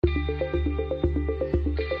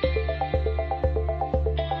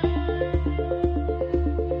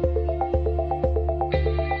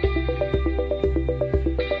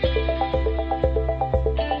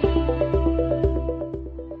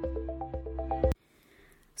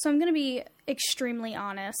So I'm going to be extremely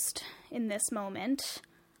honest in this moment.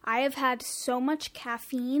 I have had so much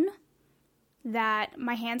caffeine that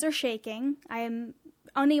my hands are shaking. I am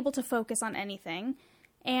unable to focus on anything.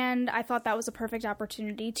 And I thought that was a perfect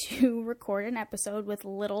opportunity to record an episode with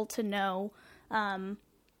little to no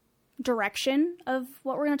direction of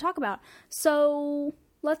what we're going to talk about. So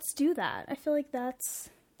let's do that. I feel like that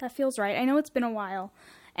feels right. I know it's been a while.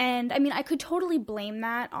 And I mean, I could totally blame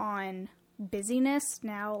that on busyness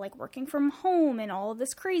now, like working from home and all of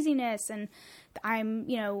this craziness. And I'm,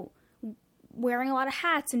 wearing a lot of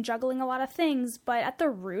hats and juggling a lot of things. But at the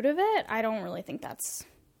root of it, I don't really think that's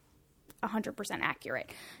 100% accurate.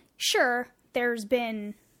 Sure, there's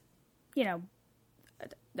been,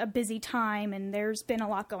 a busy time and there's been a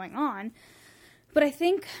lot going on. But I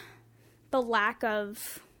think the lack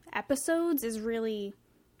of episodes is really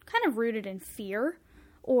kind of rooted in fear,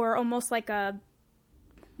 or almost like a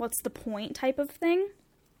what's the point type of thing.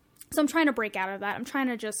 So I'm trying to break out of that. I'm trying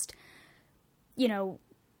to just,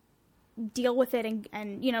 deal with it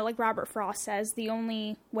and like Robert Frost says, the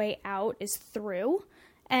only way out is through.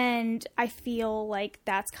 And I feel like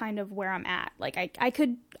that's kind of where I'm at. Like I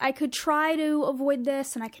could try to avoid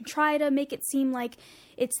this, and I can try to make it seem like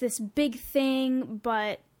it's this big thing,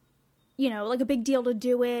 but like a big deal to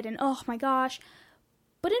do it, and oh my gosh.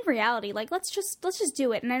 But in reality, like let's just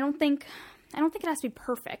do it. And I don't think it has to be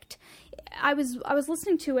perfect. I was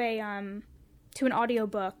listening to an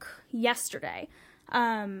audiobook yesterday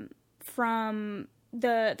from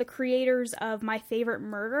the creators of My Favorite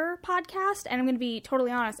Murder podcast, and I'm going to be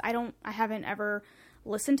totally honest, I haven't ever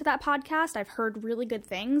listened to that podcast. I've heard really good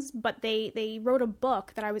things, but they wrote a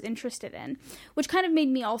book that I was interested in, which kind of made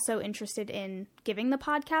me also interested in giving the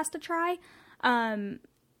podcast a try.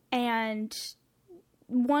 And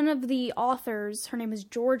one of the authors, her name is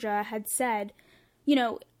Georgia, had said,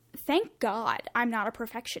 thank God I'm not a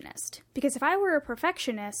perfectionist, because if I were a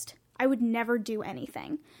perfectionist, I would never do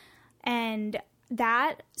anything. And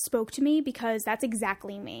that spoke to me, because that's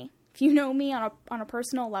exactly me. If you know me on a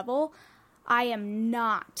personal level, I am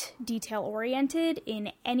not detail oriented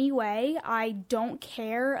in any way. I don't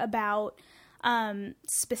care about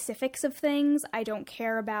specifics of things. I don't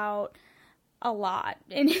care about a lot.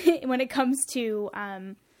 And when it comes to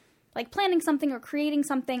like planning something or creating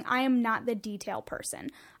something, I am not the detail person.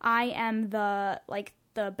 I am the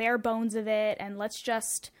bare bones of it, and let's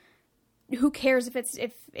just, who cares if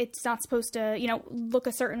it's not supposed to, look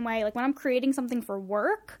a certain way. Like when I'm creating something for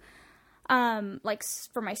work, like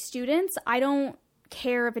for my students, I don't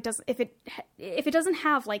care if it doesn't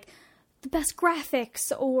have like the best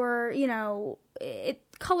graphics or, it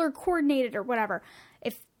color coordinated or whatever.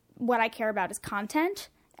 If what I care about is content,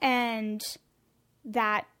 and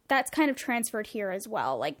that's kind of transferred here as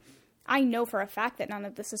well. Like I know for a fact that none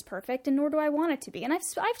of this is perfect, and nor do I want it to be. And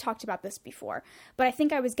I've talked about this before, but I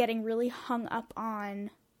think I was getting really hung up on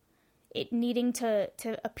it needing to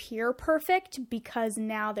appear perfect, because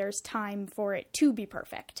now there's time for it to be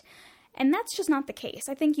perfect. And that's just not the case.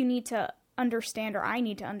 I think you need to understand, or I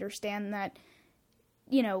need to understand, that,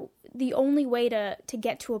 the only way to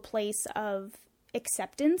get to a place of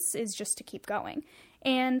acceptance is just to keep going.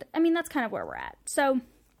 And I mean, that's kind of where we're at. So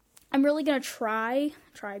I'm really going to try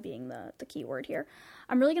being the key word here.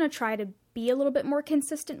 I'm really going to try to be a little bit more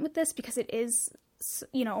consistent with this, because it is,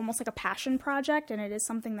 almost like a passion project, and it is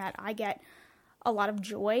something that I get a lot of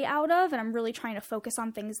joy out of, and I'm really trying to focus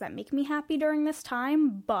on things that make me happy during this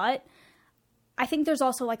time. But I think there's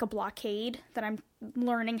also like a blockade that I'm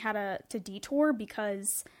learning how to detour,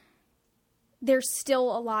 because there's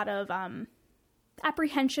still a lot of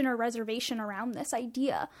apprehension or reservation around this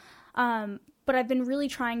idea. But I've been really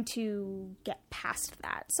trying to get past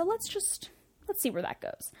that. So let's see where that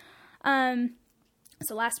goes.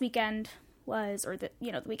 So last weekend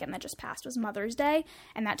the weekend that just passed was Mother's Day,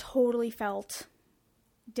 and that totally felt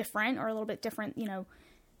different, or a little bit different,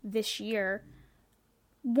 this year.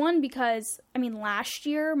 One, because, last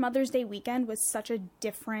year, Mother's Day weekend was such a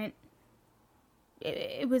different,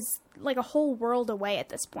 it was like a whole world away at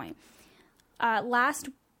this point. Last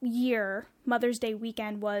year, Mother's Day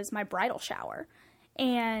weekend was my bridal shower,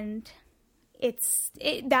 and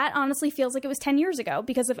that honestly feels like it was 10 years ago,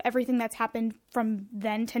 because of everything that's happened from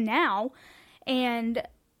then to now. And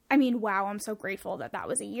wow, I'm so grateful that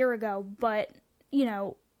was a year ago. But,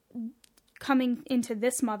 coming into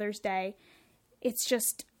this Mother's Day, it's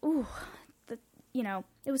just, it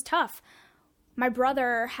was tough. My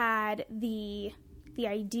brother had the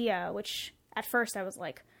idea, which at first I was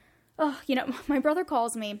like, my brother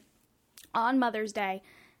calls me on Mother's Day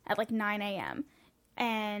at like 9 a.m.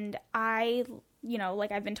 And I,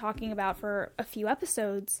 like I've been talking about for a few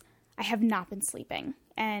episodes, I have not been sleeping,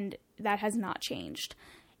 and that has not changed.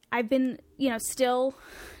 I've been, still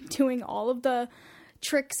doing all of the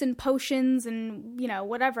tricks and potions and,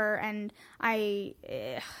 whatever, and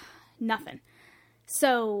nothing.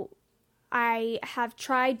 So I have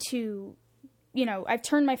tried to, I've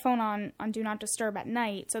turned my phone on Do Not Disturb at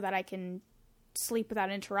night so that I can sleep without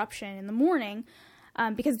interruption in the morning,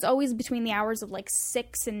 because it's always between the hours of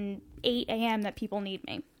 6 and 8 a.m. that people need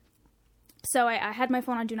me. So I had my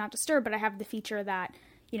phone on Do Not Disturb, but I have the feature that,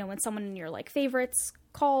 when someone in your favorites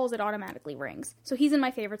calls, it automatically rings. So he's in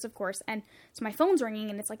my favorites, of course, and so my phone's ringing,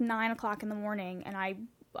 and it's 9 o'clock in the morning, and I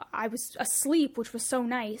was asleep, which was so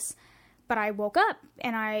nice, but I woke up,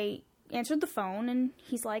 and I answered the phone, and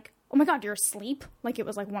he's like, "Oh my God, you're asleep?" It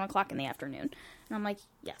was 1 o'clock in the afternoon, and I'm like,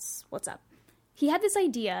 "Yes, what's up?" He had this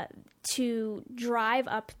idea to drive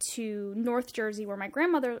up to North Jersey, where my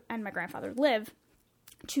grandmother and my grandfather live,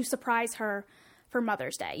 to surprise her for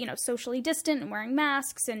Mother's Day, socially distant and wearing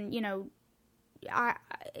masks. And,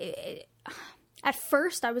 at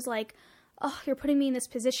first I was like, oh, you're putting me in this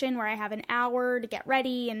position where I have an hour to get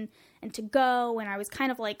ready and to go. And I was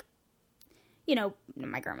kind of like,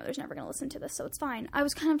 my grandmother's never going to listen to this, so it's fine. I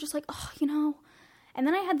was kind of just like, oh, and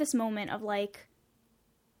then I had this moment of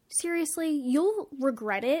seriously, you'll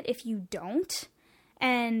regret it if you don't.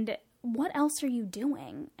 And what else are you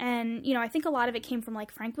doing? And, I think a lot of it came from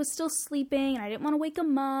Frank was still sleeping and I didn't want to wake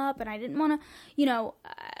him up, and I didn't want to,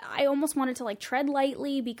 I almost wanted to tread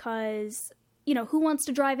lightly because, who wants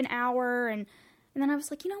to drive an hour? And then I was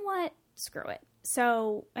like, you know what? Screw it.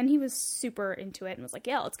 So, and he was super into it and was like,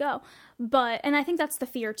 yeah, let's go. And I think that's the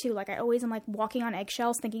fear too. I always am walking on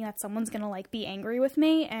eggshells thinking that someone's going to be angry with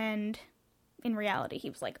me. And in reality, he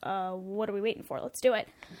was like, what are we waiting for? Let's do it.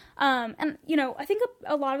 And, I think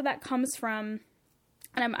a lot of that comes from,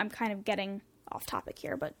 and I'm kind of getting off topic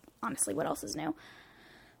here, but honestly, what else is new?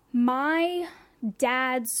 My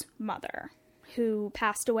dad's mother, who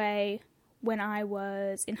passed away when I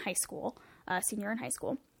was in high school, senior in high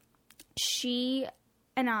school, she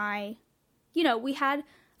and I, we had,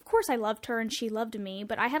 of course I loved her and she loved me,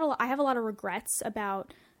 but I have a lot of regrets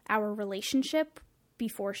about our relationship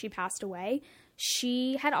before she passed away.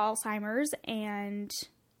 She had Alzheimer's, and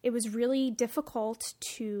it was really difficult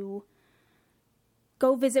to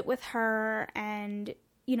go visit with her and,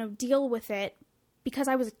 deal with it because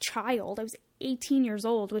I was a child. I was 18 years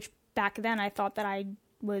old, which back then I thought that I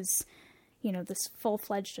was, this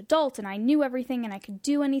full-fledged adult and I knew everything and I could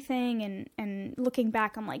do anything. And looking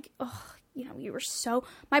back, I'm like, oh, you were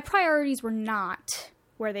my priorities were not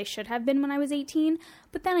where they should have been when I was 18.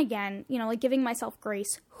 But then again, giving myself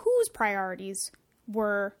grace, whose priorities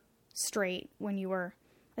were straight when you were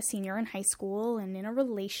a senior in high school and in a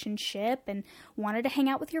relationship and wanted to hang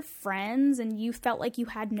out with your friends and you felt like you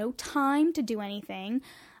had no time to do anything.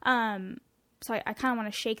 So I kind of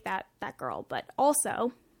want to shake that girl, but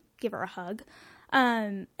also give her a hug.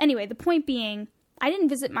 Anyway, the point being, I didn't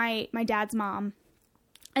visit my dad's mom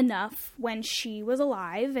enough when she was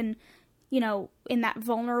alive and, in that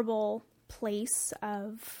vulnerable place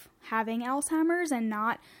of having Alzheimer's and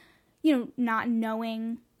not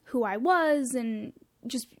knowing who I was, and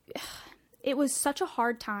just, it was such a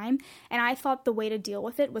hard time. And I thought the way to deal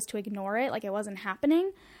with it was to ignore it, like it wasn't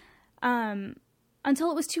happening,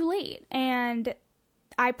 until it was too late. And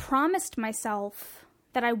I promised myself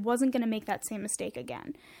that I wasn't going to make that same mistake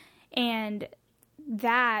again. And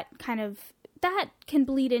that can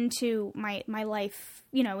bleed into my life,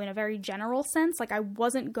 in a very general sense. I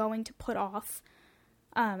wasn't going to put off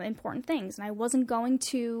important things, and I wasn't going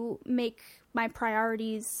to make my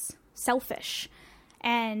priorities selfish.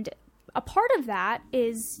 And a part of that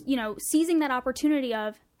is, seizing that opportunity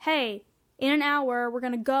of, hey, in an hour, we're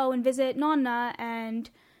going to go and visit Nonna, and,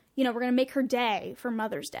 we're going to make her day for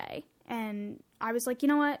Mother's Day. And I was like, you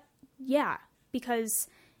know what? Yeah, because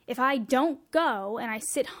if I don't go and I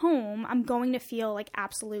sit home, I'm going to feel like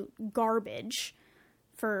absolute garbage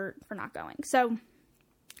for not going. So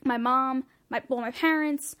my mom, my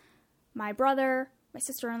parents, my brother, my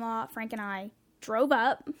sister-in-law, Frank, and I drove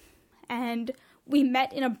up, and we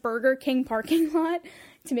met in a Burger King parking lot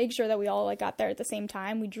to make sure that we all got there at the same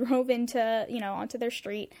time. We drove into, onto their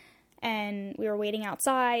street, and we were waiting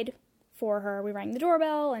outside for her. We rang the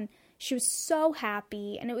doorbell, and she was so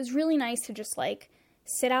happy, and it was really nice to just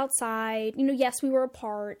sit outside. Yes, we were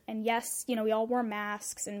apart, and yes, we all wore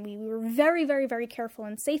masks, and we were very, very, very careful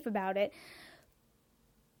and safe about it.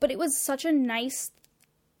 But it was such a nice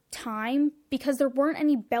time because there weren't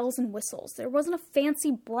any bells and whistles. There wasn't a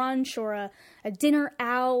fancy brunch or a dinner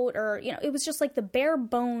out, or, it was just the bare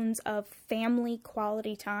bones of family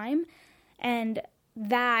quality time. And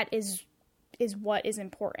that is is what is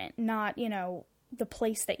important, not, the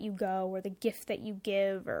place that you go or the gift that you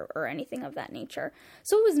give or anything of that nature.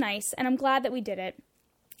 So it was nice, and I'm glad that we did it.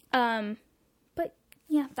 But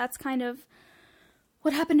yeah, that's kind of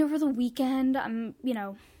what happened over the weekend. I'm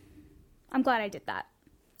glad I did that.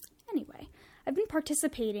 Anyway, I've been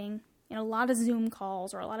participating in a lot of Zoom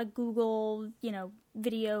calls or a lot of Google,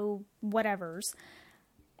 video whatevers.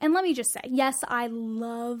 And let me just say, yes, I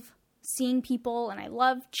love seeing people and I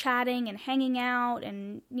love chatting and hanging out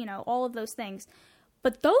and, all of those things.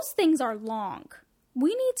 But those things are long.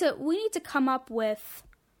 We need to come up with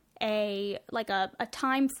a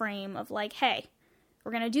time frame of like, hey,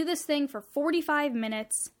 we're going to do this thing for 45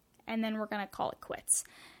 minutes and then we're going to call it quits.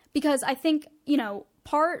 Because I think,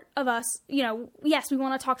 part of us, yes, we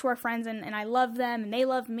want to talk to our friends and I love them and they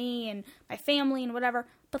love me and my family and whatever.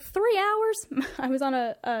 But 3 hours, I was on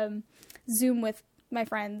a Zoom with my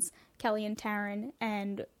friends, Kelly and Taryn,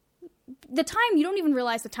 and the time, you don't even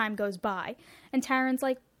realize the time goes by. And Taryn's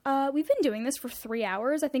like, we've been doing this for 3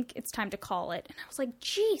 hours. I think it's time to call it. And I was like,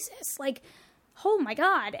 Jesus, like, oh my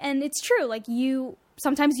God. And it's true. Like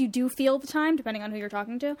sometimes you do feel the time depending on who you're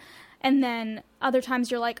talking to. And then other times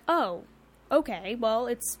you're like, oh, okay, well,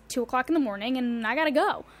 it's 2:00 in the morning and I gotta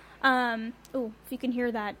go. If you can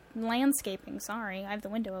hear that landscaping, sorry, I have the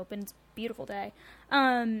window open. It's a beautiful day.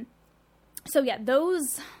 So yeah,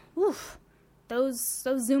 those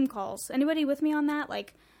Zoom calls. Anybody with me on that?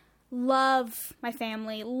 Like, love my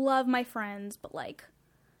family, love my friends, but like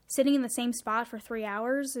sitting in the same spot for 3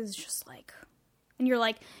 hours is just like, and you're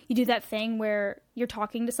like, you do that thing where you're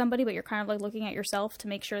talking to somebody, but you're kind of like looking at yourself to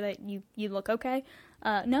make sure that you look okay.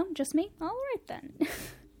 No, just me? All right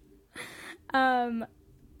then.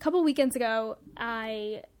 Couple weekends ago,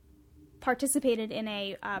 I participated in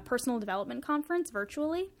a personal development conference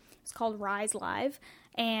virtually. It's called Rise Live.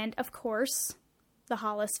 And of course, the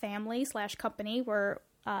Hollis family / company it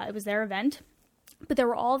was their event. But there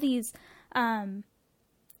were all these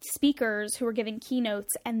speakers who were giving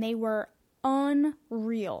keynotes, and they were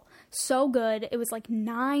unreal. So good. It was like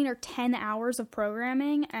 9 or 10 hours of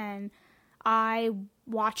programming, and I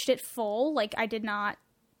watched it full. Like, I did not,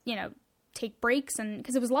 take breaks, and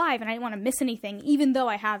because it was live and I didn't want to miss anything, even though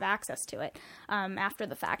I have access to it after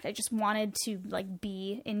the fact. I just wanted to like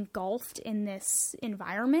be engulfed in this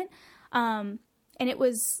environment. And it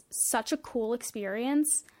was such a cool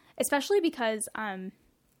experience, especially because I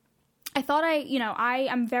thought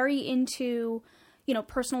I'm very into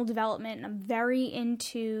personal development, and I'm very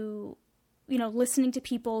into listening to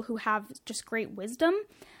people who have just great wisdom.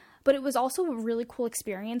 But it was also a really cool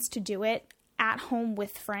experience to do it at home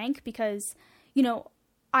with Frank because,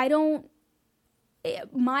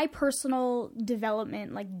 my personal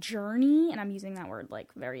development, like, journey, and I'm using that word,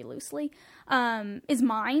 like, very loosely, is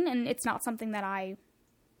mine, and it's not something that I,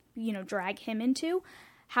 drag him into.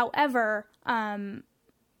 However,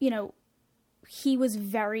 he was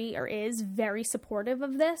is very supportive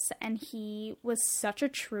of this, and he was such a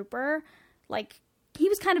trooper. Like, he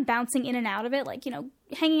was kind of bouncing in and out of it, like,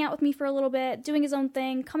 hanging out with me for a little bit, doing his own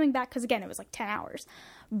thing, coming back, because again, it was like 10 hours,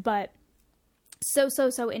 but so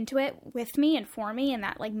into it with me and for me, and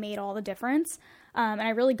that like made all the difference, and I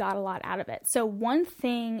really got a lot out of it. So one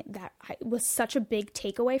thing that was such a big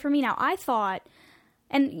takeaway for me, now I thought,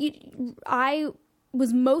 and I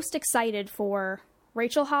was most excited for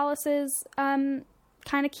Rachel Hollis's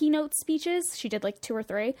kind of keynote speeches. She did like 2 or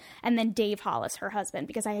 3, and then Dave Hollis, her husband,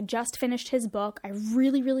 because I had just finished his book. I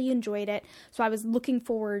really, really enjoyed it. So I was looking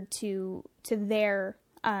forward to their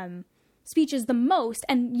speeches the most.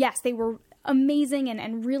 And yes, they were amazing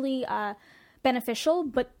and really beneficial,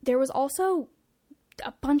 but there was also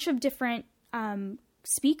a bunch of different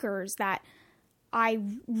speakers that I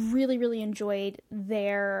really, really enjoyed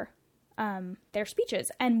their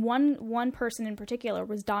speeches. And one person in particular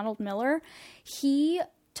was Donald Miller. He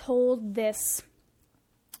told this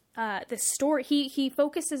story. He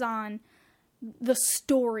focuses on the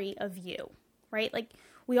story of you, right? Like,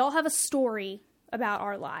 we all have a story about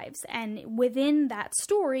our lives, and within that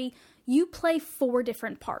story, you play 4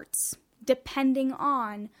 different parts, depending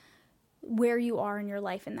on where you are in your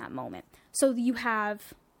life in that moment. So you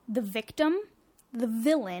have the victim, the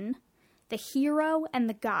villain, the hero, and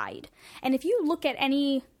the guide. And if you look at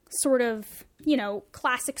any sort of,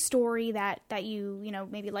 classic story that you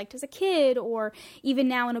maybe liked as a kid, or even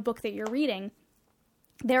now in a book that you're reading,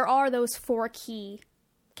 there are those 4 key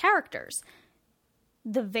characters: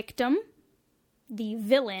 the victim, the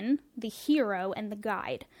villain, the hero, and the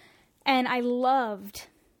guide. And I loved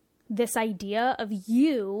this idea of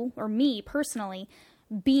you, or me personally,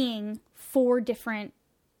 being 4 different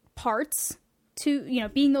parts, to,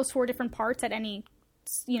 being those 4 different parts at any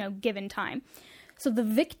given time. So the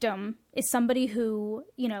victim is somebody who,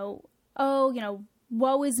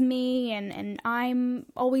 woe is me, and I'm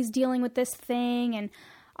always dealing with this thing, and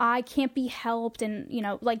I can't be helped, and,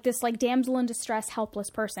 like this like damsel in distress, helpless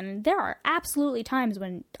person. And there are absolutely times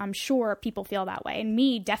when I'm sure people feel that way, and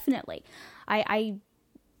me, definitely. I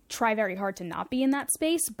try very hard to not be in that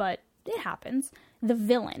space, but it happens. The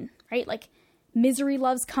villain, right? Like, misery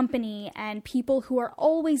loves company, and people who are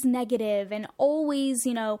always negative and always,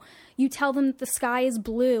 you tell them that the sky is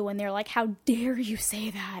blue, and they're like, how dare you say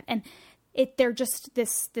that? And they're just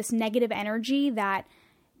this negative energy that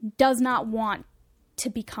does not want to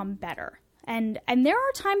become better. And there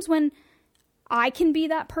are times when I can be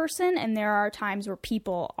that person, and there are times where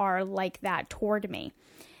people are like that toward me.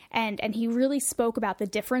 And he really spoke about the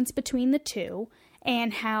difference between the two,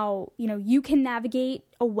 and how, you can navigate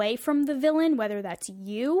away from the villain, whether that's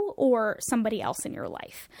you or somebody else in your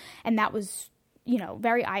life. And that was,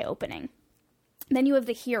 very eye-opening. Then you have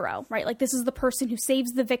the hero, right? Like, this is the person who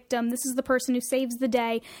saves the victim. This is the person who saves the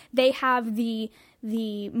day. They have the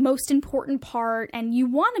most important part, and you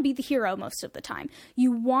want to be the hero most of the time.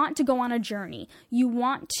 You want to go on a journey. You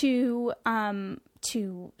want to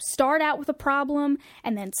start out with a problem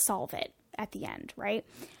and then solve it at the end, right?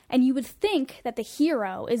 And you would think that the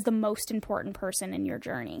hero is the most important person in your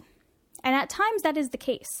journey. And at times that is the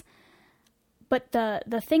case. But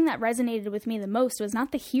the thing that resonated with me the most was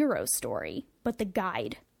not the hero story, but the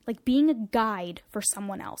guide. Like, being a guide for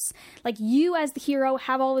someone else. Like, you as the hero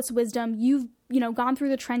have all this wisdom. You've, gone through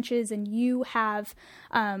the trenches, and you have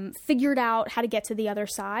figured out how to get to the other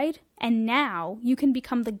side. And now you can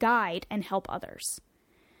become the guide and help others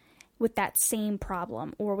with that same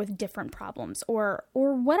problem, or with different problems, or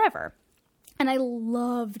whatever. And I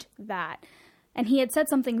loved that. And he had said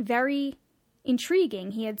something very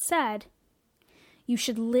intriguing. He had said, you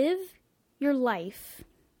should live your life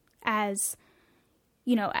as,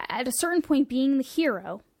 at a certain point being the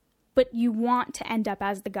hero, but you want to end up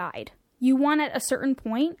as the guide. You want at a certain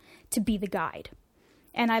point to be the guide.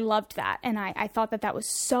 And I loved that. And I thought that was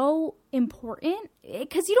so important,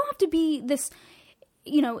 because you don't have to be this,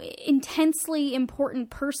 intensely important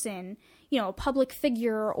person, a public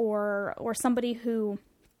figure, or somebody who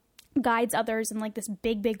guides others in like this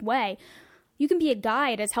big, big way. You can be a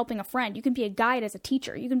guide as helping a friend. You can be a guide as a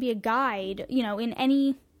teacher. You can be a guide, in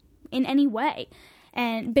any way,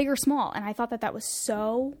 and big or small. And I thought that was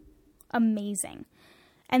so amazing.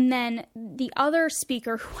 And then the other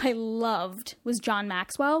speaker who I loved was John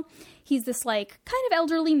Maxwell. He's this like kind of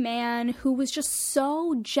elderly man who was just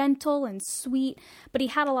so gentle and sweet, but he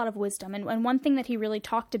had a lot of wisdom. And one thing that he really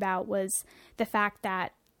talked about was the fact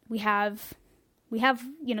that we have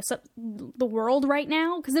the world right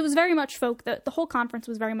now, because it was very much the whole conference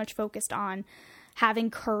was very much focused on having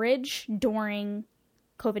courage during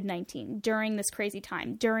COVID-19, during this crazy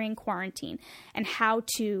time, during quarantine, and how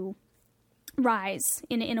to rise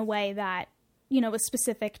in a way that, is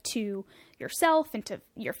specific to yourself and to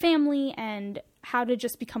your family, and how to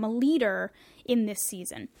just become a leader in this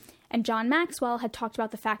season. And John Maxwell had talked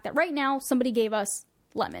about the fact that right now somebody gave us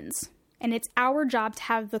lemons, and it's our job to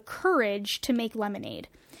have the courage to make lemonade.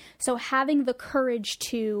 So having the courage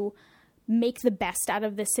to make the best out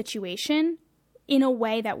of this situation in a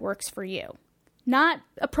way that works for you. Not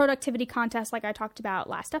a productivity contest like I talked about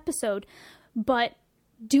last episode, but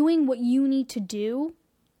doing what you need to do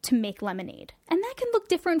to make lemonade. And that can look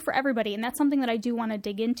different for everybody. And that's something that I do want to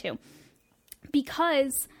dig into,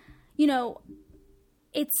 because, you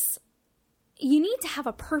need to have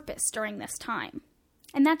a purpose during this time.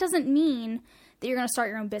 And that doesn't mean that you're going to start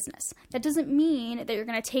your own business. That doesn't mean that you're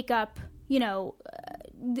going to take up,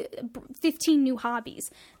 15 new hobbies.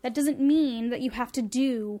 That doesn't mean that you have to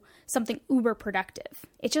do something uber productive.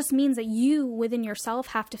 It just means that you within yourself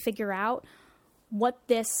have to figure out what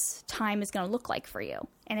this time is going to look like for you.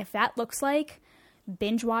 And if that looks like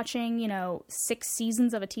binge watching, 6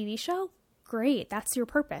 seasons of a TV show, great. That's your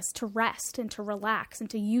purpose, to rest and to relax and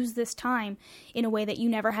to use this time in a way that you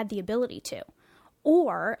never had the ability to.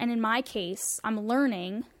 Or, and in my case, I'm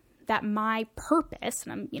learning that my purpose,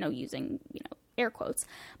 and I'm, using, air quotes,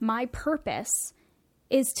 my purpose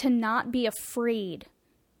is to not be afraid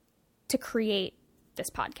to create this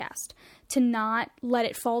podcast, to not let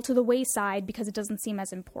it fall to the wayside because it doesn't seem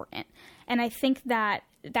as important. And I think that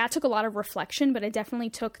took a lot of reflection, but it definitely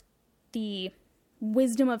took the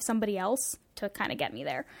wisdom of somebody else to kind of get me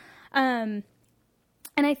there. And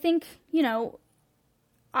I think,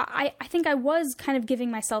 I think I was kind of giving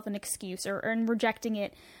myself an excuse or rejecting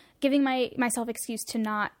it, giving myself excuse to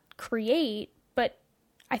not create. But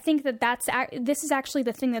I think that this is actually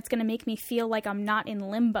the thing that's going to make me feel like I'm not in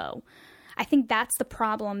limbo. I think that's the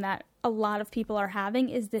problem that a lot of people are having,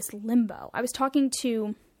 is this limbo. I was talking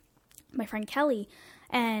to my friend Kelly,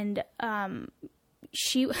 and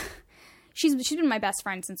she's been my best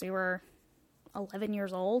friend since we were 11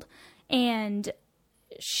 years old, and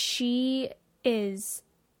she is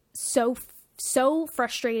so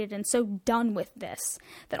frustrated and so done with this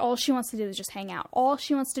that all she wants to do is just hang out. All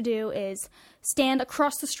she wants to do is stand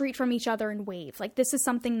across the street from each other and wave. Like, this is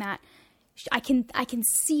something that I can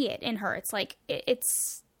see it in her. It's like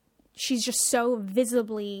she's just so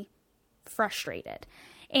visibly frustrated,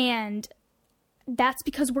 and that's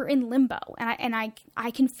because we're in limbo, and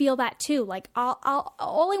I can feel that too. Like, all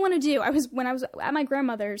I want to do, when I was at my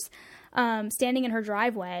grandmother's, standing in her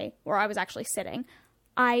driveway, where I was actually sitting,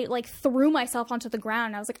 I like threw myself onto the ground,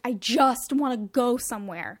 and I was like, I just want to go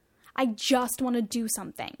somewhere. I just want to do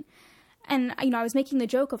something. And, I was making the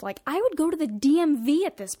joke of like, I would go to the DMV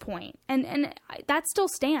at this point. And that still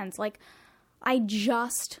stands. Like, I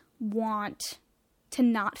just want to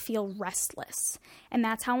not feel restless. And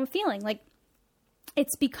that's how I'm feeling. Like,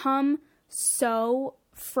 it's become so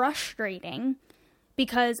frustrating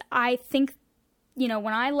because I think,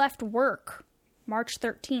 when I left work March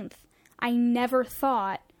 13th, I never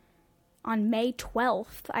thought on May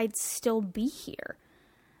 12th I'd still be here.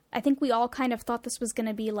 I think we all kind of thought this was going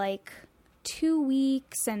to be like 2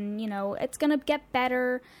 weeks and, it's going to get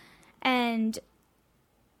better. And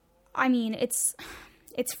I mean, it's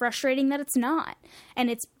frustrating that it's not.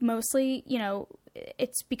 And it's mostly,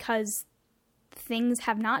 it's because things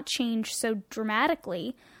have not changed so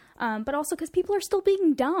dramatically, but also because people are still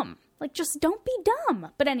being dumb. Like, just don't be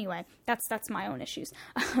dumb. But anyway, that's my own issues.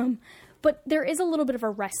 But there is a little bit of a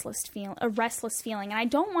restless feeling, and I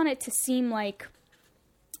don't want it to seem like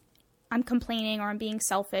I'm complaining or I'm being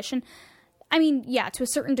selfish. And I mean, yeah, to a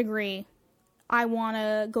certain degree, I want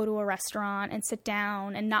to go to a restaurant and sit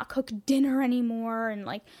down and not cook dinner anymore, and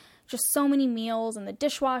like just so many meals and the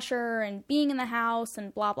dishwasher and being in the house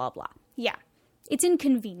and blah, blah, blah. Yeah, it's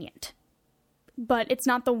inconvenient, but it's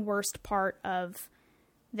not the worst part of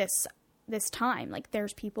this time. Like,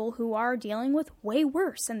 there's people who are dealing with way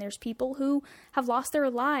worse, and there's people who have lost their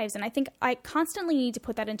lives. And I think I constantly need to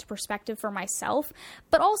put that into perspective for myself,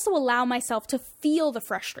 but also allow myself to feel the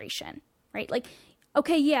frustration, right? Like,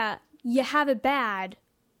 okay, yeah, you have it bad,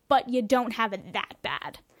 but you don't have it that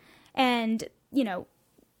bad. And,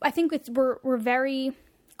 I think we're very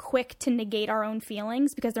quick to negate our own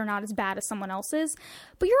feelings because they're not as bad as someone else's,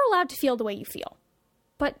 but you're allowed to feel the way you feel.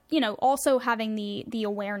 But, also having the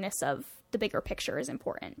awareness of the bigger picture is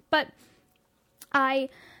important. But I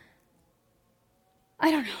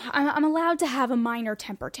don't know. I'm allowed to have a minor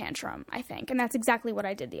temper tantrum, I think. And that's exactly what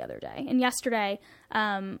I did the other day. And yesterday,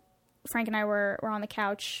 Frank and I were on the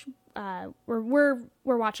couch. We're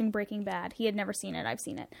watching Breaking Bad. He had never seen it. I've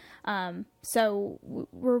seen it. So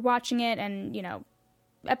we're watching it, and,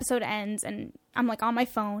 episode ends, and I'm like on my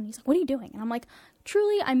phone. He's like, what are you doing? And I'm like,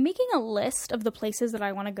 truly, I'm making a list of the places that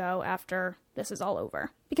I want to go after this is all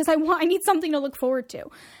over, because I need something to look forward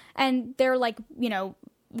to. And they're like,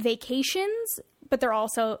 vacations, but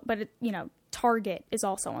Target is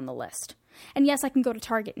also on the list. And yes, I can go to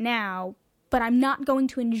Target now, but I'm not going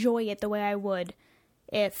to enjoy it the way I would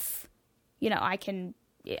if,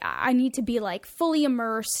 I need to be like fully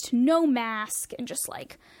immersed, no mask, and just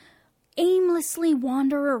like aimlessly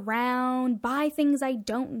wander around, buy things I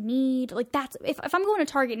don't need. Like, that's, if I'm going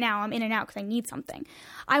to Target now, I'm in and out because I need something.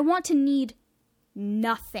 I want to need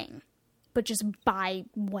nothing, but just buy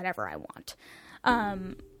whatever I want.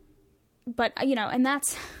 But, and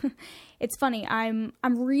that's, it's funny. I'm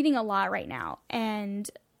reading a lot right now,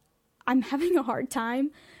 and I'm having a hard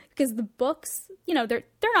time because the books, they're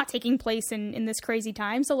not taking place in this crazy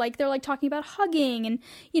time. So like, they're like talking about hugging, and,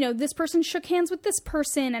 this person shook hands with this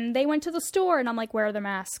person and they went to the store, and I'm like, where are the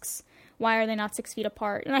masks? Why are they not 6 feet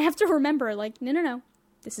apart? And I have to remember, like, no,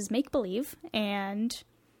 this is make believe, and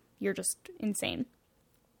you're just insane.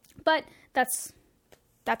 But that's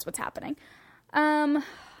what's happening.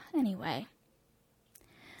 Anyway,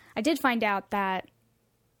 I did find out that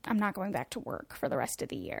I'm not going back to work for the rest of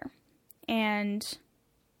the year. And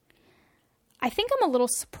I think I'm a little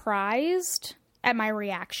surprised at my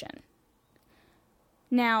reaction.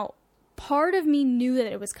 Now, part of me knew that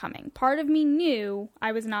it was coming. Part of me knew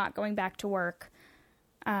I was not going back to work,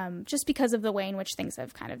 just because of the way in which things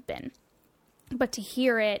have kind of been. But to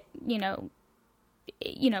hear it, to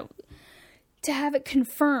have it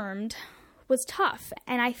confirmed was tough.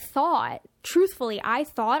 And I thought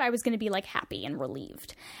I was going to be like happy and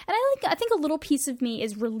relieved. And I think a little piece of me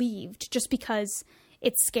is relieved just because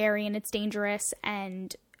it's scary and it's dangerous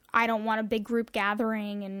and I don't want a big group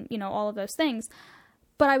gathering and, all of those things.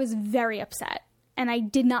 But I was very upset, and I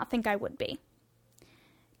did not think I would be.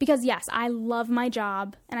 Because yes, I love my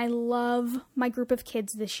job, and I love my group of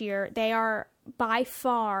kids this year. They are by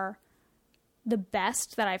far the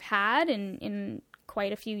best that I've had in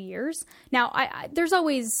quite a few years. Now, there's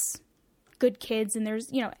always good kids, and there's,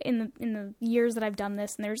 you know, in the years that I've done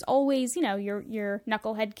this, and there's always, you know, your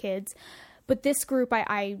knucklehead kids. But this group,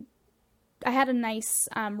 I had a nice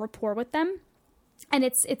rapport with them. And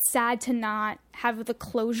it's sad to not have the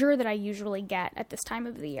closure that I usually get at this time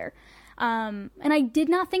of the year. And I did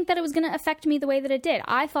not think that it was going to affect me the way that it did.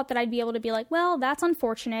 I thought that I'd be able to be like, well, that's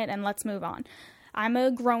unfortunate, and let's move on. I'm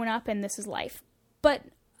a grown-up, and this is life. But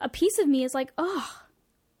a piece of me is like, oh,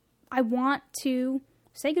 I want to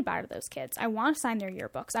say goodbye to those kids. I want to sign their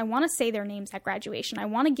yearbooks. I want to say their names at graduation. I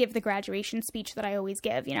want to give the graduation speech that I always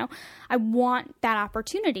give, you know. I want that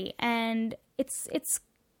opportunity. And it's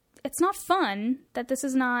not fun that this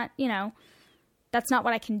is not, you know, that's not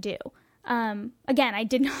what I can do. Again, I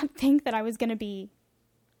did not think that I was going to be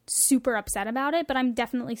super upset about it, but I'm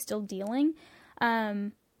definitely still dealing.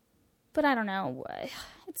 But I don't know.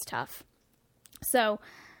 It's tough. So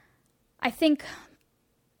I think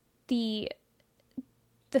the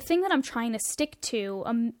thing that I'm trying to stick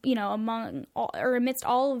to, you know, amidst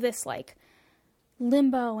all of this, like,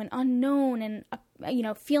 limbo and unknown and, you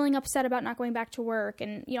know, feeling upset about not going back to work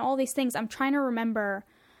and, you know, all these things, I'm trying to remember,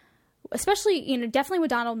 especially, you know, definitely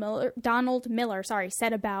what Donald Miller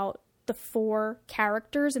said about the 4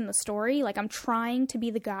 characters in the story. Like, I'm trying to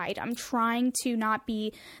be the guide. I'm trying to not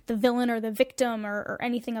be the villain or the victim or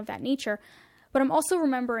anything of that nature. But I'm also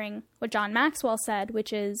remembering what John Maxwell said,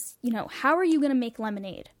 which is, you know, how are you going to make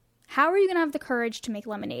lemonade? How are you going to have the courage to make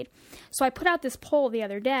lemonade? So I put out this poll the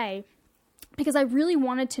other day because I really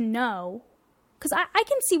wanted to know, because I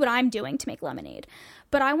can see what I'm doing to make lemonade,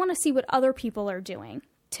 but I want to see what other people are doing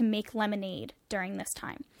to make lemonade during this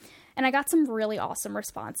time. And I got some really awesome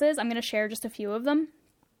responses. I'm going to share just a few of them.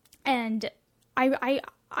 And I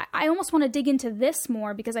almost want to dig into this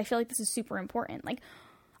more because I feel like this is super important. Like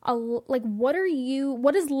what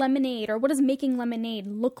does lemonade, or what does making lemonade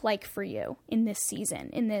look like for you in this season,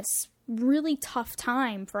 in this really tough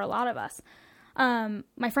time for a lot of us?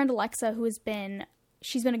 My friend Alexa,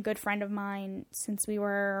 she's been a good friend of mine since we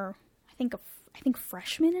were, I think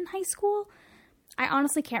freshmen in high school. I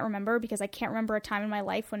honestly can't remember because I can't remember a time in my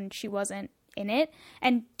life when she wasn't in it.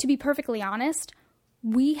 And to be perfectly honest,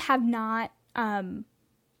 we have not been,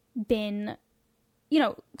 you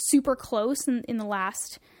know, super close in the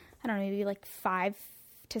last, I don't know, maybe like 5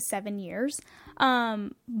 to 7 years.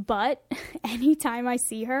 But anytime I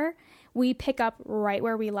see her, we pick up right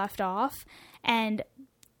where we left off. And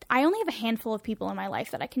I only have a handful of people in my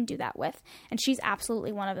life that I can do that with. And she's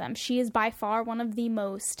absolutely one of them. She is by far one of the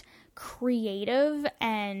most creative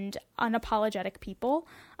and unapologetic people.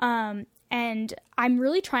 And I'm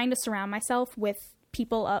really trying to surround myself with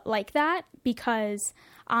people like that because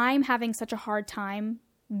I'm having such a hard time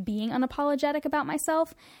being unapologetic about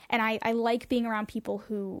myself. And I like being around people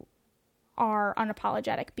who are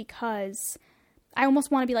unapologetic because I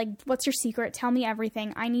almost want to be like, what's your secret? Tell me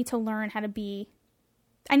everything. I need to learn how to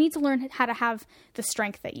have the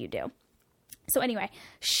strength that you do. So anyway,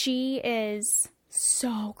 she is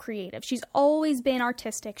so creative. She's always been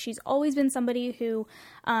artistic. She's always been somebody who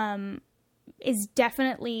is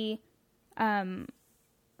definitely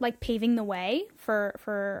like paving the way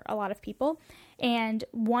for a lot of people. And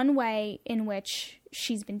one way in which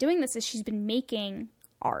she's been doing this is she's been making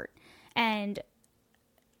art. And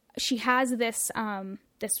she has this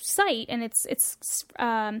site, and it's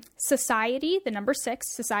society, the number 6,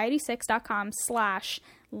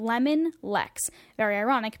 society6.com/lemonlex. Very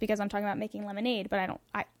ironic because I'm talking about making lemonade, but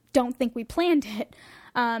I don't think we planned it.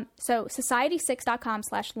 So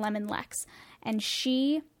society6.com/lemonlex. And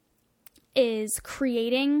she is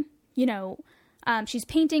creating, you know, she's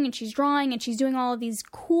painting and she's drawing and she's doing all of these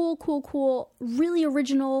cool, really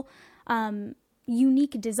original,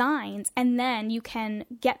 unique designs. And then you can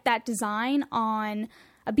get that design on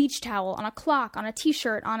a beach towel, on a clock, on a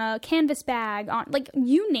t-shirt, on a canvas bag, on, like,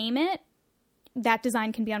 you name it, that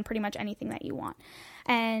design can be on pretty much anything that you want.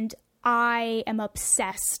 And I am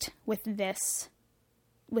obsessed with this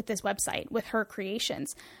website, with her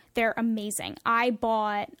creations. They're amazing. I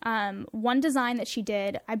bought one design that she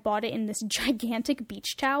did. I bought it in this gigantic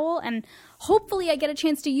beach towel, and hopefully I get a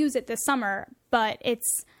chance to use it this summer, but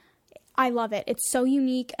I love it. It's so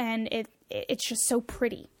unique, and it's just so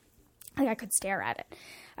pretty. Like, I could stare at it.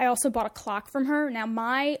 I also bought a clock from her. Now,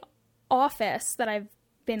 my office that I've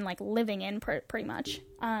been, like, living in pretty much,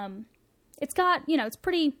 it's got, you know, it's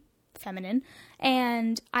pretty feminine.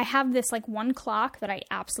 And I have this like one clock that I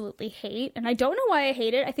absolutely hate. And I don't know why I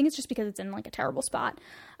hate it. I think it's just because it's in like a terrible spot.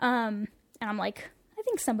 And I'm like, I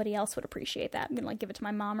think somebody else would appreciate that. I'm going to like give it to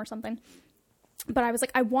my mom or something. But I was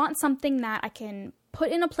like, I want something that I can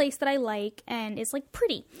put in a place that I like and is like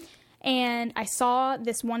pretty. And I saw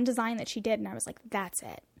this one design that she did and I was like, that's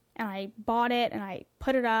it. And I bought it and I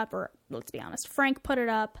put it up, or let's be honest, Frank put it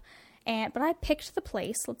up. But I picked the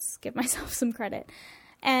place. Let's give myself some credit.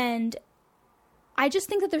 And I just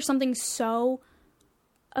think that there's something so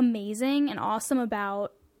amazing and awesome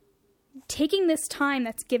about taking this time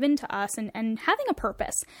that's given to us and having a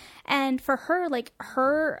purpose. And for her, like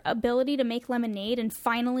her ability to make lemonade and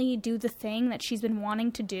finally do the thing that she's been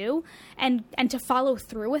wanting to do and to follow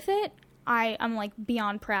through with it, I'm like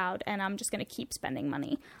beyond proud, and I'm just going to keep spending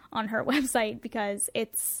money on her website because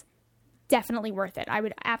it's definitely worth it. I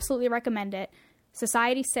would absolutely recommend it.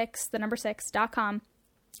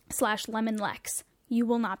 society6.com/lemonlex. You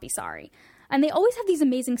will not be sorry. And they always have these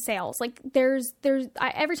amazing sales. Like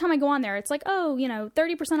every time I go on there, it's like, oh,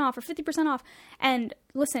 30% off or 50% off. And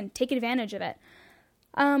listen, take advantage of it.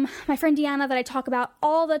 My friend Deanna that I talk about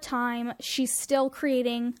all the time, she's still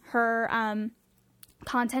creating her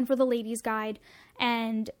content for the Ladies Guide,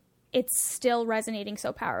 and it's still resonating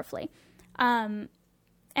so powerfully. And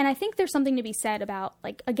I think there's something to be said about,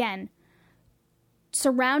 like, again,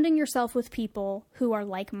 surrounding yourself with people who are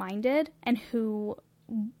like-minded and who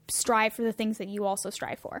strive for the things that you also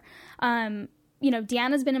strive for.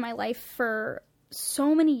 Deanna's been in my life for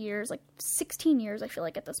so many years, like 16 years, I feel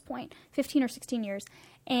like at this point, 15 or 16 years.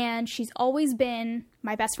 And she's always been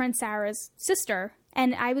my best friend Sarah's sister.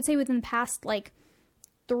 And I would say within the past, like,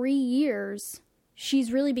 3 years,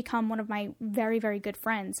 she's really become one of my very, very good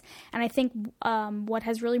friends. And I think what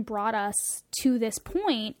has really brought us to this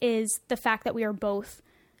point is the fact that we are both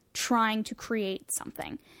trying to create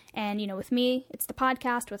something. And, with me, it's the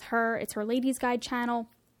podcast. With her, it's her Ladies Guide channel.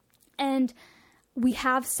 And we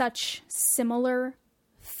have such similar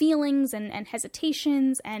feelings and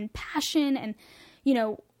hesitations and passion. And,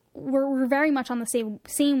 we're very much on the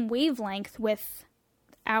same wavelength with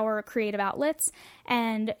our creative outlets.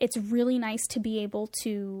 And it's really nice to be able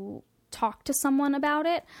to talk to someone about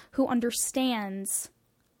it who understands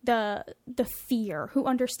the fear, who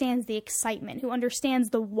understands the excitement, who understands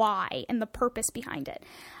the why and the purpose behind it.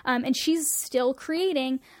 And she's still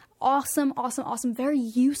creating awesome, very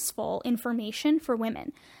useful information for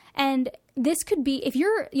women. And this could be, if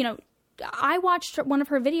you're, I watched one of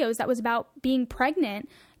her videos that was about being pregnant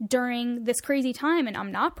during this crazy time, and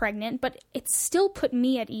I'm not pregnant, but it still put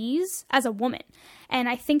me at ease as a woman. And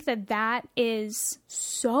I think that is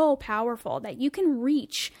so powerful, that you can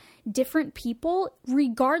reach different people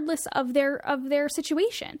regardless of their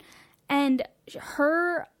situation. And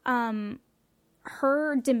her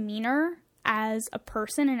demeanor as a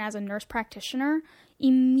person and as a nurse practitioner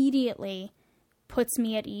immediately puts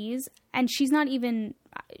me at ease. And she's not even,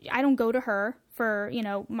 I don't go to her for,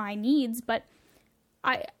 my needs, but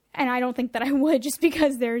I don't think that I would, just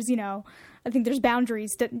because there's, I think there's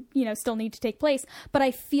boundaries that, still need to take place. But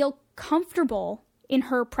I feel comfortable in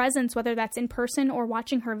her presence, whether that's in person or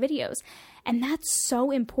watching her videos. And that's so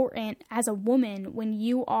important as a woman when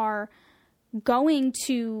you are going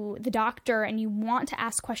to the doctor and you want to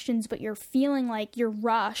ask questions, but you're feeling like you're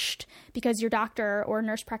rushed because your doctor or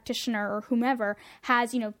nurse practitioner or whomever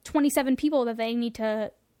has, 27 people that they need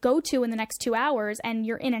to go to in the next 2 hours, and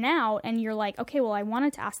you're in and out, and you're like, okay, well, I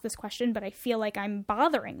wanted to ask this question, but I feel like I'm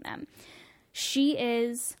bothering them.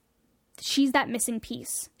 She's that missing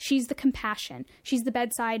piece. She's the compassion. She's the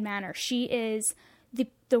bedside manner. She is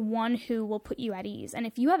the one who will put you at ease. And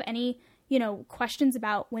if you have any, questions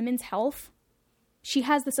about women's health, she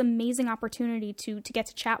has this amazing opportunity to get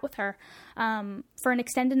to chat with her for an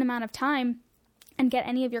extended amount of time and get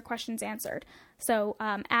any of your questions answered. So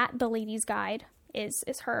at The Ladies Guide is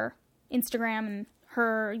her Instagram, and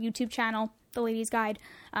her YouTube channel, The Ladies Guide.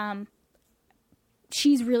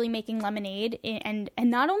 She's really making lemonade, and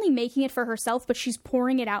not only making it for herself, but she's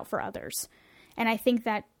pouring it out for others. And I think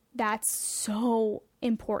that's so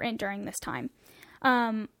important during this time.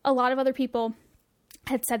 A lot of other people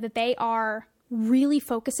had said that they are really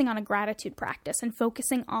focusing on a gratitude practice and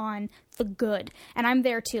focusing on the good. And I'm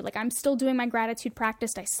there too. Like, I'm still doing my gratitude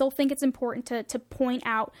practice. I still think it's important to point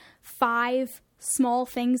out 5 small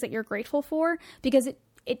things that you're grateful for, because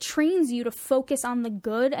it trains you to focus on the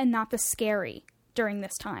good and not the scary during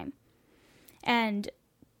this time. And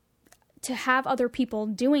to have other people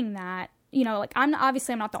doing that, like, I'm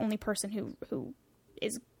not the only person who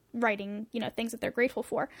is writing, things that they're grateful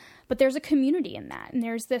for, but there's a community in that. And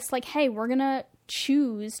there's this like, hey, we're going to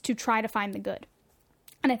choose to try to find the good.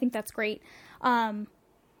 And I think that's great.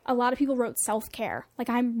 A lot of people wrote self-care. Like,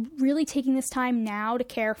 I'm really taking this time now to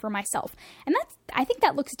care for myself. And I think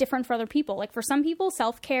that looks different for other people. Like, for some people,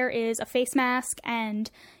 self-care is a face mask and,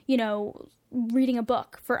 reading a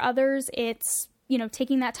book. For others, it's,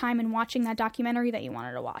 taking that time and watching that documentary that you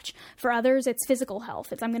wanted to watch. For others, it's physical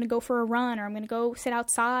health. It's I'm going to go for a run, or I'm going to go sit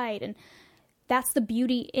outside. And that's the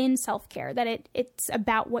beauty in self-care, that it's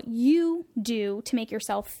about what you do to make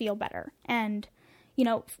yourself feel better. And,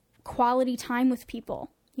 quality time with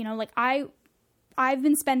people. I've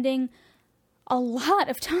been spending a lot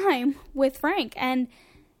of time with Frank, and,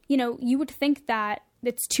 you would think that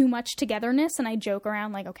it's too much togetherness, and I joke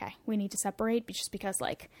around like, okay, we need to separate just because,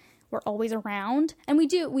 like, we're always around. And we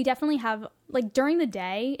definitely have, like, during the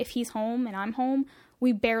day, if he's home and I'm home,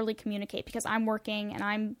 we barely communicate because I'm working and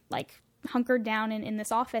I'm, like, hunkered down in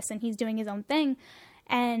this office and he's doing his own thing.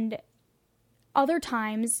 And other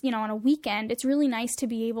times, on a weekend, it's really nice to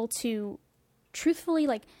be able to truthfully,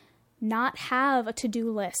 like, not have a to-do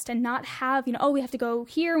list and not have, we have to go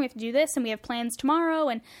here and we have to do this and we have plans tomorrow,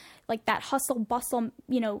 and like that hustle bustle,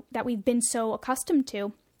 that we've been so accustomed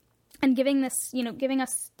to, and giving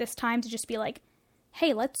us this time to just be like,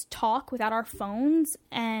 hey, let's talk without our phones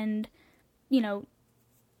and,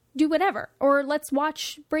 do whatever, or let's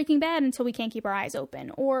watch Breaking Bad until we can't keep our eyes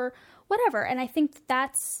open or whatever. And I think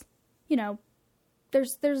that's,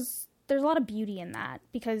 there's a lot of beauty in that,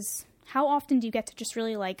 because how often do you get to just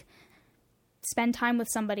really, like, spend time with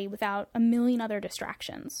somebody without a million other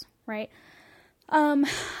distractions, right?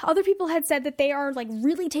 Other people had said that they are, like,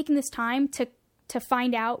 really taking this time to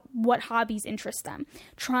find out what hobbies interest them,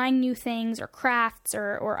 trying new things or crafts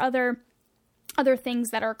or other things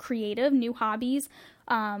that are creative, new hobbies,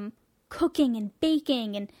 cooking and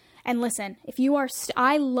baking. And listen, if you are,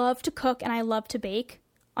 I love to cook and I love to bake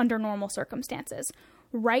under normal circumstances.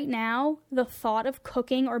 Right now, the thought of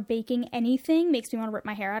cooking or baking anything makes me want to rip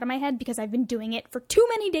my hair out of my head because I've been doing it for too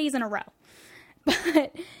many days in a row.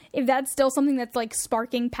 But if that's still something that's, like,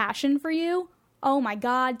 sparking passion for you, oh my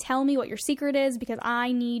God, tell me what your secret is, because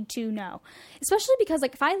I need to know. Especially because,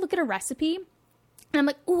 like, if I look at a recipe and I'm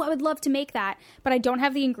like, oh, I would love to make that, but I don't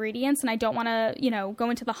have the ingredients and I don't want to, go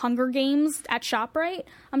into the Hunger Games at ShopRite,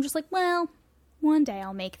 I'm just like, well, one day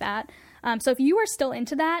I'll make that. So if you are still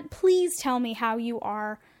into that, please tell me how you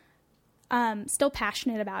are still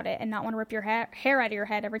passionate about it and not want to rip your hair out of your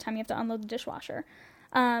head every time you have to unload the dishwasher.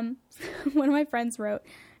 One of my friends wrote,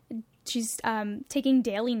 she's taking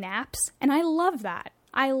daily naps, and I love that.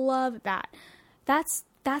 I love that. That's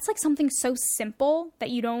like something so simple that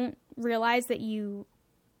you don't realize that you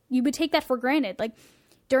would take that for granted. Like,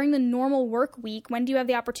 during the normal work week, when do you have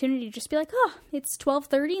the opportunity to just be like, oh, it's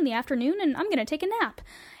 12:30 in the afternoon and I'm going to take a nap?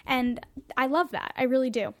 And I love that. I really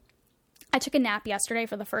do. I took a nap yesterday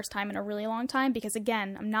for the first time in a really long time because,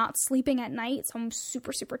 again, I'm not sleeping at night, so I'm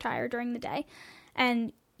super, super tired during the day.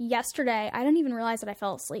 And yesterday, I didn't even realize that I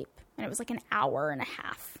fell asleep. And it was like an hour and a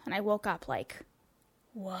half. And I woke up like,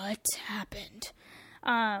 what happened?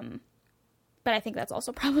 But I think that's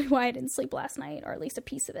also probably why I didn't sleep last night, or at least a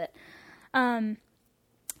piece of it.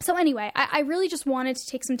 So anyway, I really just wanted to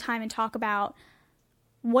take some time and talk about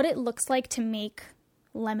what it looks like to make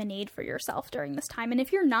lemonade for yourself during this time. And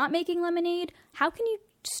if you're not making lemonade, how can you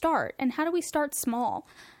start? And how do we start small?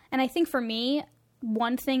 And I think for me,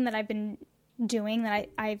 one thing that I've been doing that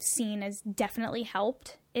I've seen has definitely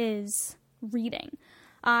helped is reading.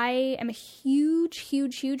 I am a huge,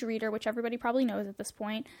 huge, huge reader, which everybody probably knows at this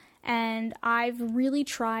point. And I've really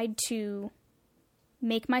tried to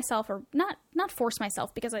make myself, or not force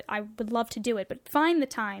myself, because I would love to do it, but find the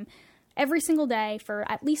time every single day for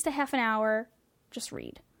at least a half an hour, just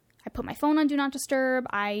read. I put my phone on Do Not Disturb.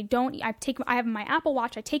 I have my Apple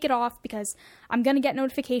Watch. I take it off because I'm going to get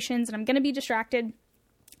notifications and I'm going to be distracted,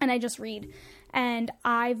 and I just read. And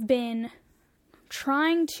I've been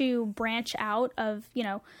trying to branch out of,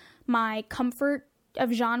 my comfort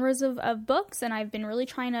of genres of books, and I've been really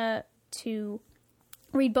trying to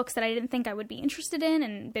read books that I didn't think I would be interested in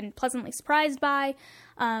and been pleasantly surprised by.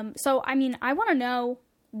 So, I want to know,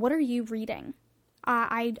 what are you reading?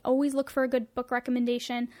 I always look for a good book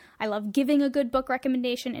recommendation. I love giving a good book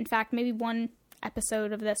recommendation. In fact, maybe one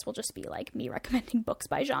episode of this will just be like me recommending books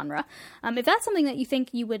by genre. If that's something that you think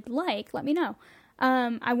you would like, let me know.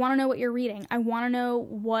 I want to know what you're reading. I want to know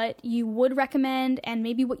what you would recommend and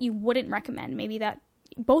maybe what you wouldn't recommend. Maybe that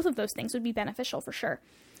both of those things would be beneficial for sure.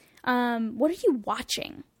 What are you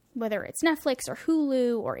watching? Whether it's Netflix or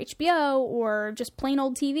Hulu or HBO or just plain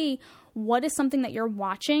old TV, what is something that you're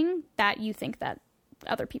watching that you think that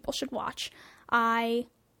other people should watch? I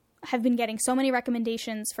have been getting so many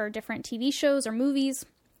recommendations for different TV shows or movies,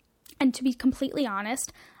 And to be completely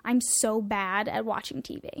honest, I'm so bad at watching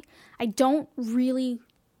TV. I don't really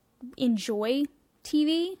enjoy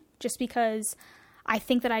TV just because I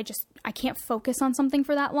think that I can't focus on something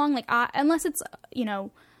for that long. Like, unless it's,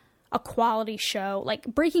 a quality show. Like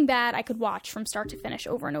Breaking Bad, I could watch from start to finish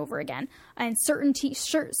over and over again. And certain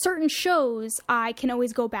shows I can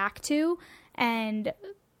always go back to and,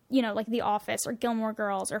 like The Office or Gilmore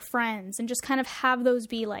Girls or Friends, and just kind of have those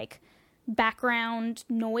be like background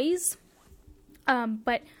noise.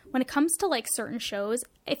 But when it comes to like certain shows,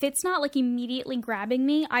 if it's not like immediately grabbing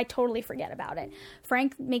me, I totally forget about it.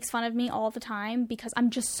 Frank makes fun of me all the time because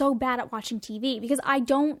I'm just so bad at watching TV, because I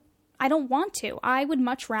don't want to. I would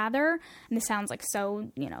much rather, and this sounds like so,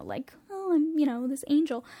 like, oh, I'm, this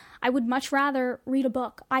angel. I would much rather read a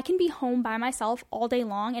book. I can be home by myself all day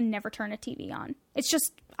long and never turn a TV on. It's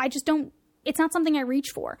not something I reach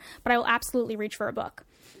for, but I will absolutely reach for a book.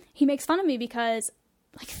 He makes fun of me because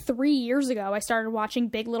like 3 years ago, I started watching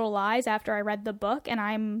Big Little Lies after I read the book, and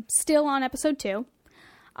I'm still on episode 2.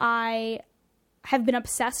 I have been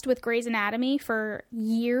obsessed with Grey's Anatomy for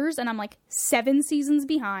years, and I'm like 7 seasons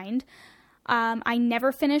behind. I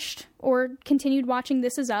never finished or continued watching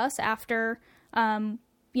This Is Us after,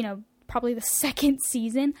 probably the 2nd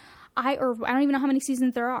season. I don't even know how many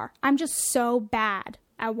seasons there are. I'm just so bad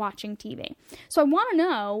at watching TV. So I want to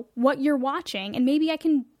know what you're watching, and maybe I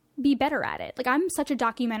can be better at it. Like, I'm such a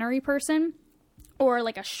documentary person, or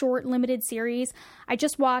like a short limited series. I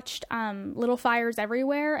just watched Little Fires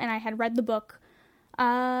Everywhere, and I had read the book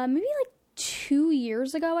maybe like 2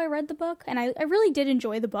 years ago. I read the book, and I really did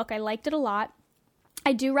enjoy the book. I liked it a lot.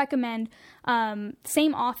 I do recommend,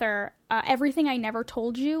 same author, Everything I Never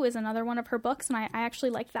Told You is another one of her books, and I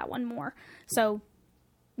actually liked that one more. So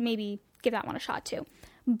maybe give that one a shot too.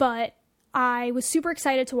 But I was super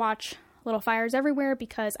excited to watch Little Fires Everywhere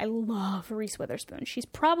because I love Reese Witherspoon. She's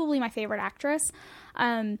probably my favorite actress.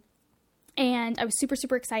 And I was super,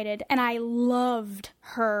 super excited, and I loved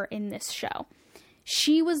her in this show.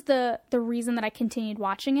 She was the reason that I continued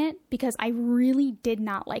watching it, because I really did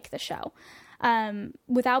not like the show.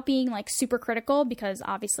 Without being like super critical, because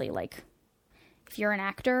obviously, like, if you're an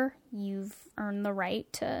actor, you've earned the right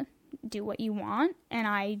to do what you want, and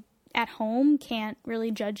I at home can't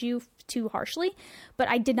really judge you too harshly, but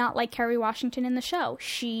I did not like Kerry Washington in the show.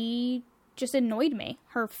 She just annoyed me.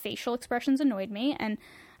 Her facial expressions annoyed me, and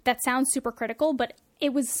that sounds super critical, but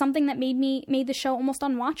it was something that made the show almost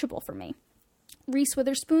unwatchable for me. Reese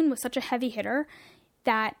Witherspoon was such a heavy hitter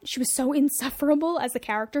that she was so insufferable as the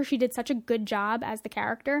character. She did such a good job as the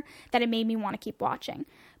character that it made me want to keep watching.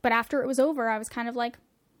 But after it was over, I was kind of like,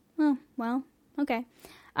 oh, well, okay.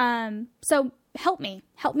 So help me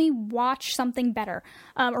watch something better,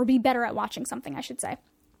 or be better at watching something, I should say.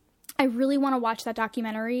 I really want to watch that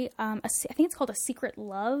documentary. I think it's called A Secret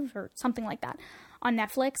Love or something like that on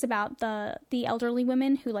Netflix, about the elderly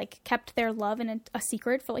women who like kept their love in a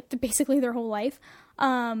secret for like basically their whole life.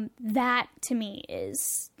 That to me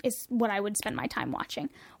is what I would spend my time watching.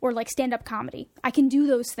 Or like stand-up comedy. I can do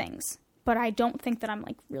those things, but I don't think that I'm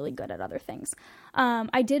like really good at other things.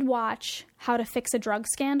 I did watch How to Fix a Drug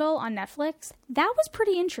Scandal on Netflix. That was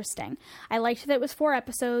pretty interesting. I liked that it was 4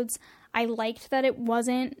 episodes. I liked that it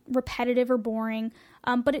wasn't repetitive or boring,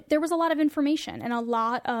 but there was a lot of information and a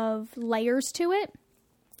lot of layers to it.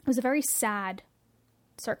 It was a very sad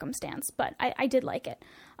circumstance, but I did like it.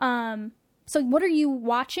 So what are you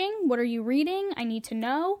watching? What are you reading? I need to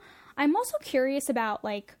know. I'm also curious about,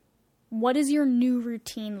 like, what does your new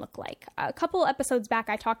routine look like? A couple episodes back,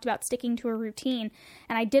 I talked about sticking to a routine,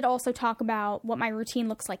 and I did also talk about what my routine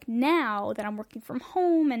looks like now that I'm working from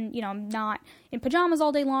home and, I'm not in pajamas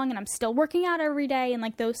all day long and I'm still working out every day and,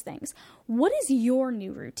 like, those things. What is your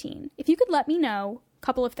new routine? If you could let me know a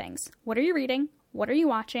couple of things. What are you reading? What are you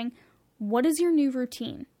watching? What is your new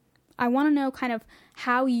routine? I want to know kind of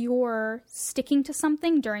how you're sticking to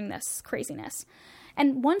something during this craziness.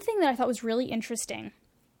 And one thing that I thought was really interesting,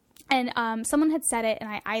 and someone had said it,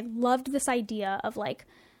 and I loved this idea of, like,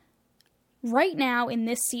 right now in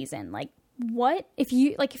this season, like, what if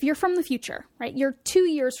you're from the future, right? You're 2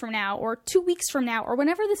 years from now or 2 weeks from now or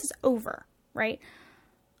whenever this is over, right?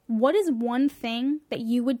 What is one thing that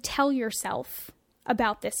you would tell yourself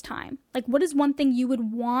about this time? Like, what is one thing you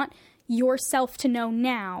would want yourself to know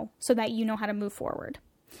now so that you know how to move forward?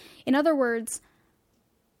 In other words,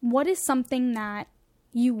 what is something that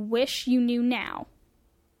you wish you knew now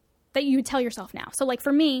that you would tell yourself now? So, like,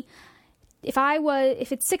 for me, if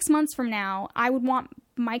it's 6 months from now, I would want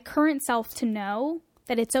my current self to know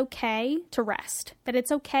that it's okay to rest, that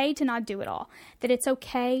it's okay to not do it all, that it's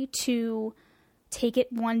okay to take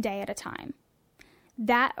it one day at a time.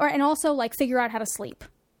 And also, like, figure out how to sleep.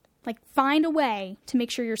 Like, find a way to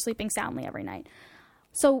make sure you're sleeping soundly every night.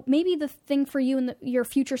 So maybe the thing for you and your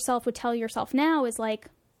future self would tell yourself now is like,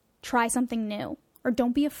 try something new, or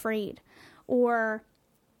don't be afraid, or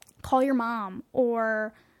call your mom,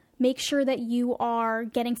 or make sure that you are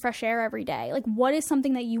getting fresh air every day. Like, what is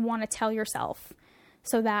something that you want to tell yourself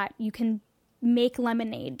so that you can make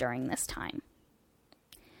lemonade during this time?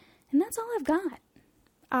 And that's all I've got.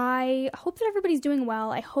 I hope that everybody's doing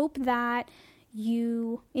well. I hope that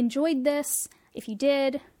you enjoyed this. If you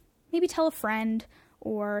did, maybe tell a friend,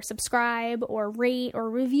 or subscribe, or rate, or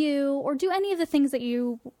review, or do any of the things that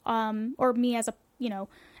you, or me as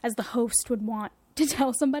as the host would want to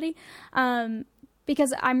tell somebody.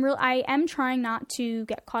 Because I am trying not to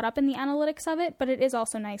get caught up in the analytics of it, but it is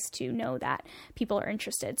also nice to know that people are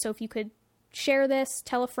interested. So if you could share this,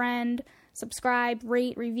 tell a friend, subscribe,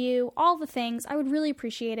 rate, review, all the things, I would really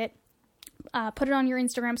appreciate it. Put it on your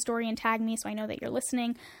Instagram story and tag me so I know that you're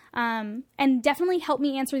listening. And definitely help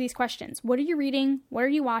me answer these questions. What are you reading? What are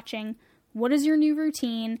you watching? What is your new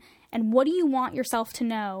routine? And what do you want yourself to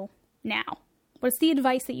know now? What's the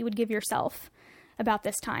advice that you would give yourself about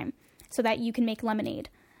this time so that you can make lemonade?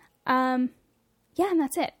 And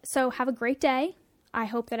that's it. So have a great day. I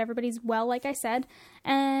hope that everybody's well, like I said.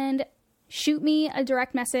 And shoot me a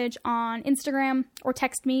direct message on Instagram or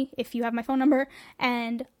text me if you have my phone number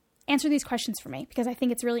and answer these questions for me, because I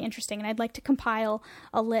think it's really interesting, and I'd like to compile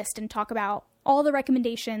a list and talk about all the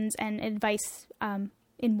recommendations and advice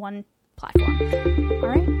in one platform.